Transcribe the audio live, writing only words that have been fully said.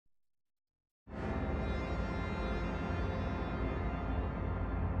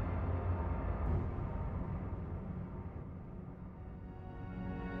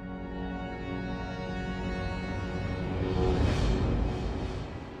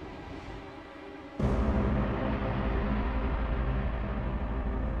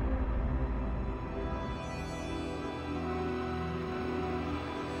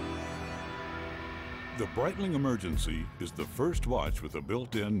The Breitling Emergency is the first watch with a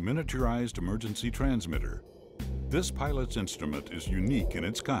built-in miniaturized emergency transmitter. This pilot's instrument is unique in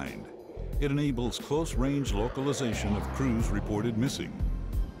its kind. It enables close-range localization of crews reported missing.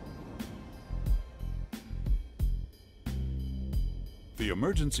 The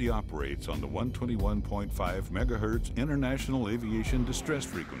emergency operates on the 121.5 MHz International Aviation Distress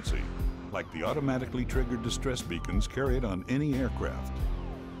Frequency, like the automatically triggered distress beacons carried on any aircraft.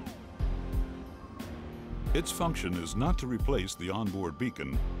 Its function is not to replace the onboard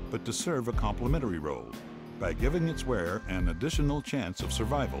beacon, but to serve a complementary role by giving its wearer an additional chance of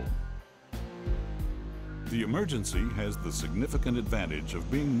survival. The emergency has the significant advantage of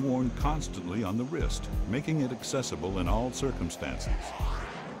being worn constantly on the wrist, making it accessible in all circumstances.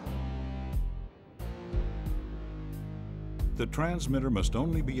 The transmitter must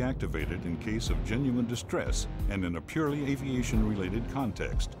only be activated in case of genuine distress and in a purely aviation-related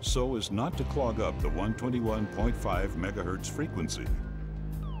context, so as not to clog up the 121.5 MHz frequency.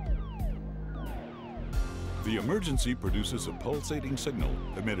 The emergency produces a pulsating signal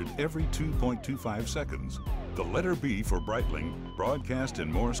emitted every 2.25 seconds. The letter B for Breitling, broadcast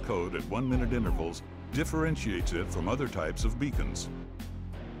in Morse code at 1-minute intervals, differentiates it from other types of beacons.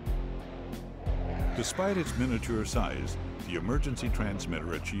 Despite its miniature size, the emergency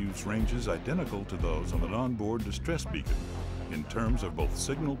transmitter achieves ranges identical to those of an onboard distress beacon in terms of both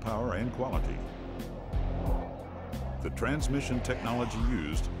signal power and quality. The transmission technology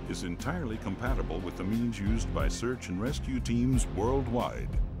used is entirely compatible with the means used by search and rescue teams worldwide.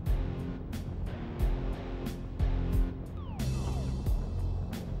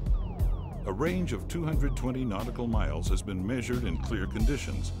 A range of 220 nautical miles has been measured in clear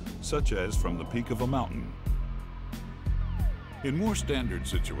conditions, such as from the peak of a mountain. In more standard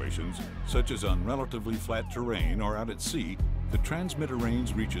situations, such as on relatively flat terrain or out at sea, the transmitter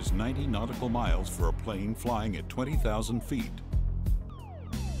range reaches 90 nautical miles for a plane flying at 20,000 feet.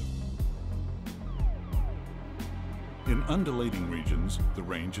 In undulating regions, the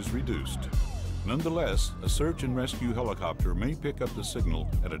range is reduced. Nonetheless, a search and rescue helicopter may pick up the signal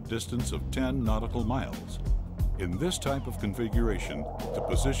at a distance of 10 nautical miles. In this type of configuration, the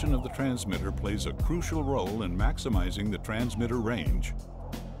position of the transmitter plays a crucial role in maximizing the transmitter range.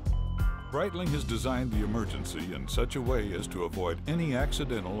 Breitling has designed the emergency in such a way as to avoid any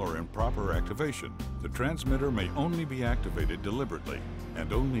accidental or improper activation. The transmitter may only be activated deliberately,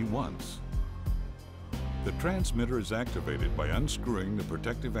 and only once. The transmitter is activated by unscrewing the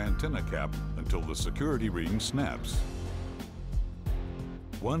protective antenna cap until the security ring snaps.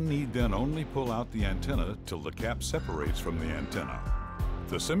 One need then only pull out the antenna till the cap separates from the antenna.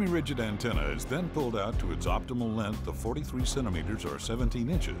 The semi-rigid antenna is then pulled out to its optimal length of 43 centimeters or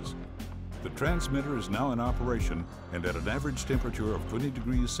 17 inches. The transmitter is now in operation and at an average temperature of 20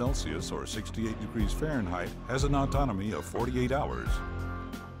 degrees Celsius or 68 degrees Fahrenheit has an autonomy of 48 hours.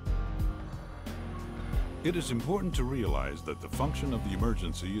 It is important to realize that the function of the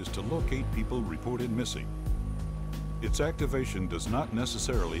emergency is to locate people reported missing. Its activation does not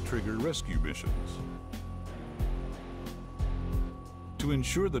necessarily trigger rescue missions. To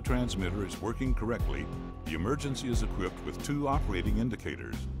ensure the transmitter is working correctly, the emergency is equipped with two operating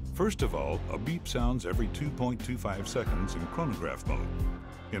indicators. First of all, a beep sounds every 2.25 seconds in chronograph mode.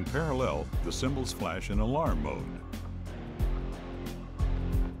 In parallel, the symbols flash in alarm mode.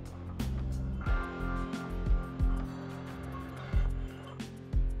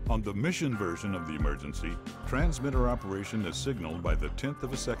 On the mission version of the emergency, transmitter operation is signaled by the 1/10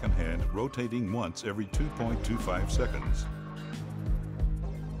 of a second hand rotating once every 2.25 seconds.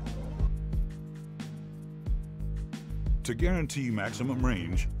 To guarantee maximum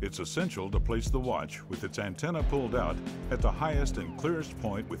range, it's essential to place the watch with its antenna pulled out at the highest and clearest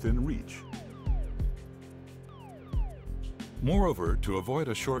point within reach. Moreover, to avoid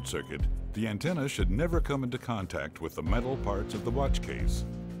a short circuit, the antenna should never come into contact with the metal parts of the watch case.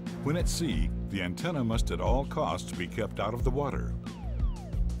 When at sea, the antenna must at all costs be kept out of the water.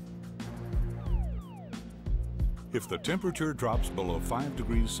 If the temperature drops below 5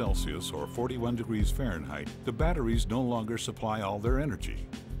 degrees Celsius or 41 degrees Fahrenheit, the batteries no longer supply all their energy.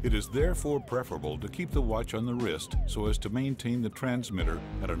 It is therefore preferable to keep the watch on the wrist so as to maintain the transmitter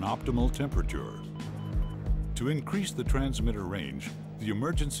at an optimal temperature. To increase the transmitter range, the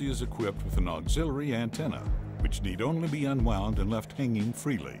emergency is equipped with an auxiliary antenna, which need only be unwound and left hanging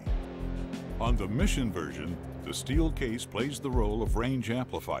freely. On the mission version, the steel case plays the role of range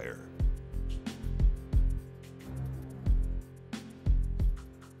amplifier.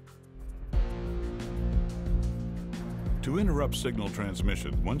 To interrupt signal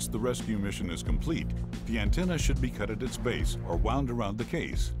transmission once the rescue mission is complete, the antenna should be cut at its base or wound around the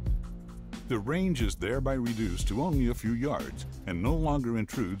case. The range is thereby reduced to only a few yards and no longer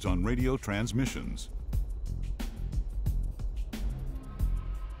intrudes on radio transmissions.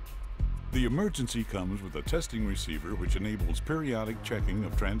 The emergency comes with a testing receiver which enables periodic checking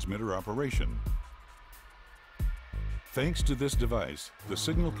of transmitter operation. Thanks to this device, the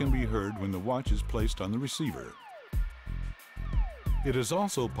signal can be heard when the watch is placed on the receiver. It is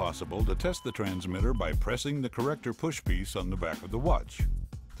also possible to test the transmitter by pressing the corrector push piece on the back of the watch.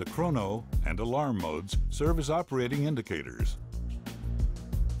 The chrono and alarm modes serve as operating indicators.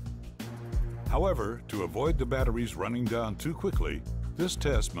 However, to avoid the batteries running down too quickly, this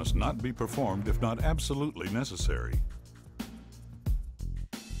test must not be performed if not absolutely necessary.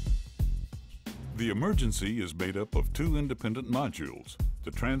 The emergency is made up of two independent modules,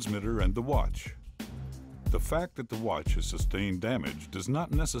 the transmitter and the watch. The fact that the watch has sustained damage does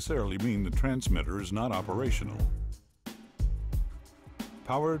not necessarily mean the transmitter is not operational.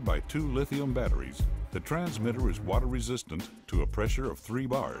 Powered by two lithium batteries, the transmitter is water resistant to a pressure of 3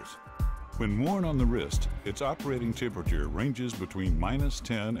 bars. When worn on the wrist, its operating temperature ranges between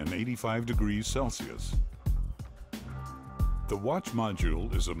 -10 and 85 degrees Celsius. The watch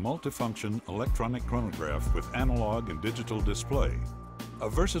module is a multifunction electronic chronograph with analog and digital display. A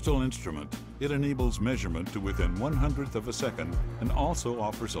versatile instrument, it enables measurement to within 1/100th of a second and also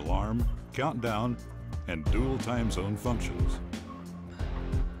offers alarm, countdown, and dual time zone functions.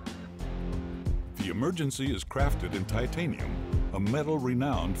 The emergency is crafted in titanium, a metal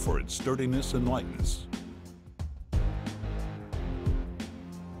renowned for its sturdiness and lightness.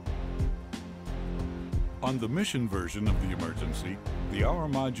 On the mission version of the emergency, the hour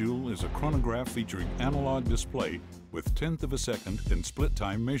module is a chronograph featuring analog display with 1/10 of a second and split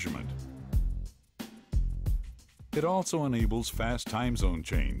time measurement. It also enables fast time zone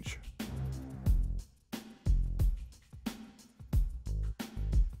change.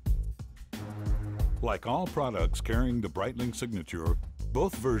 Like all products carrying the Breitling signature,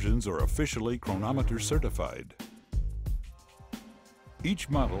 both versions are officially chronometer certified. Each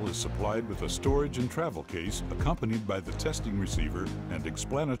model is supplied with a storage and travel case accompanied by the testing receiver and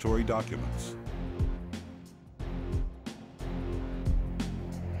explanatory documents.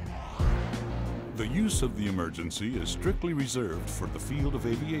 The use of the emergency is strictly reserved for the field of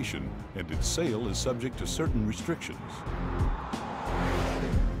aviation, and its sale is subject to certain restrictions.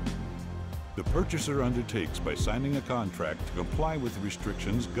 The purchaser undertakes by signing a contract to comply with the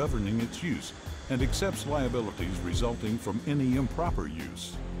restrictions governing its use and accepts liabilities resulting from any improper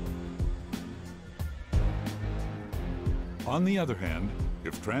use. On the other hand,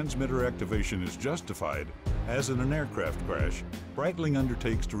 if transmitter activation is justified, as in an aircraft crash, Breitling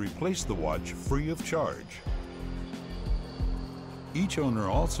undertakes to replace the watch free of charge. Each owner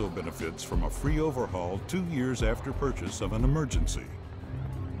also benefits from a free overhaul 2 years after purchase of an emergency.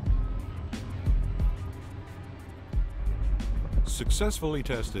 Successfully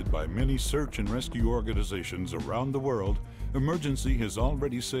tested by many search and rescue organizations around the world, emergency has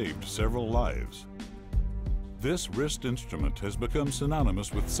already saved several lives. This wrist instrument has become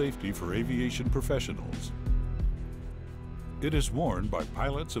synonymous with safety for aviation professionals. It is worn by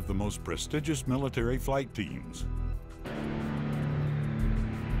pilots of the most prestigious military flight teams.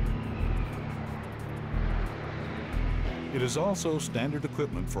 It is also standard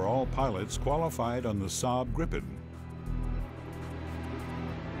equipment for all pilots qualified on the Saab Gripen.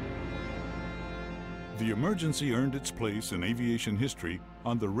 The emergency earned its place in aviation history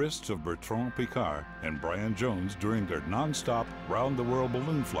on the wrists of Bertrand Piccard and Brian Jones during their non-stop round-the-world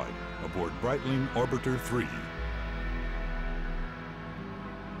balloon flight aboard Breitling Orbiter 3.